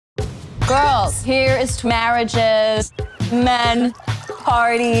Girls, here is to marriages, men,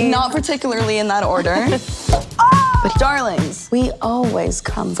 parties. Not particularly in that order. But darlings, we always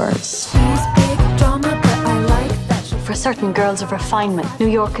come first. For certain girls of refinement, New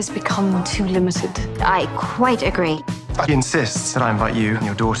York has become too limited. I quite agree. I insist that I invite you and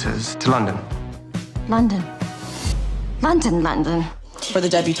your daughters to London. London. London. For the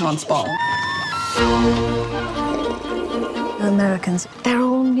debutantes ball. Americans, they're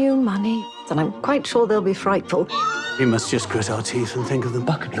all new money, and I'm quite sure they'll be frightful. We must just grit our teeth and think of the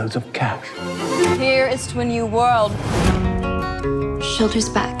bucket loads of cash. Here is to a new world. Shoulders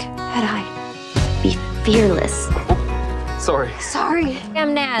back, head high. Be fearless. Sorry. Sorry.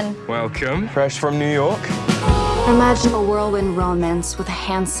 I'm Nan. Welcome. Fresh from New York. Imagine a whirlwind romance with a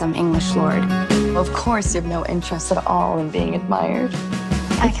handsome English lord. Of course, you have no interest at all in being admired.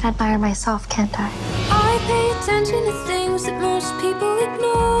 I can admire myself, can't I? I pay attention to things that most people ignore.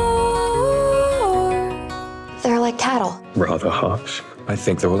 They're like cattle. Rather harsh. I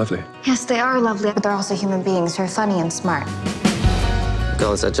think they're all lovely. Yes, they are lovely, but they're also human beings who are funny and smart.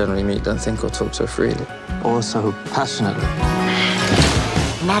 Girls I generally meet don't think or talk so freely. Or so passionately.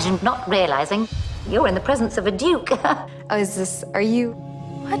 Imagine not realizing you're in the presence of a duke. Are you...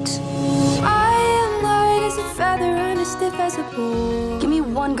 What? I am light as a feather and as stiff as a bull. Give me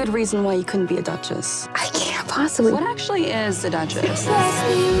one good reason why you couldn't be a duchess. I can't possibly... What actually is a duchess?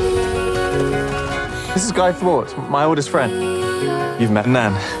 This is Guy Thwart, my oldest friend. You've met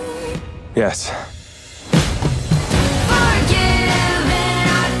Nan. Yes.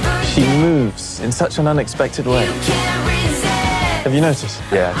 She moves in such an unexpected way. Have you noticed?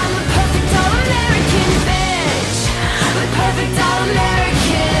 Yeah.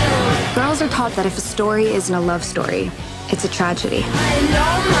 Girls are taught that if a story isn't a love story, it's a tragedy.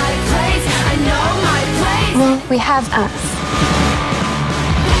 Well, we have us.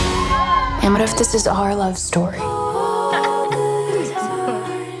 And what if this is our love story?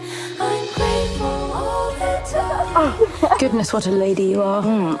 Goodness, what a lady you are.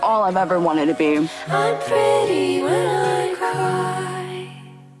 All I've ever wanted to be. I'm pretty when I cry.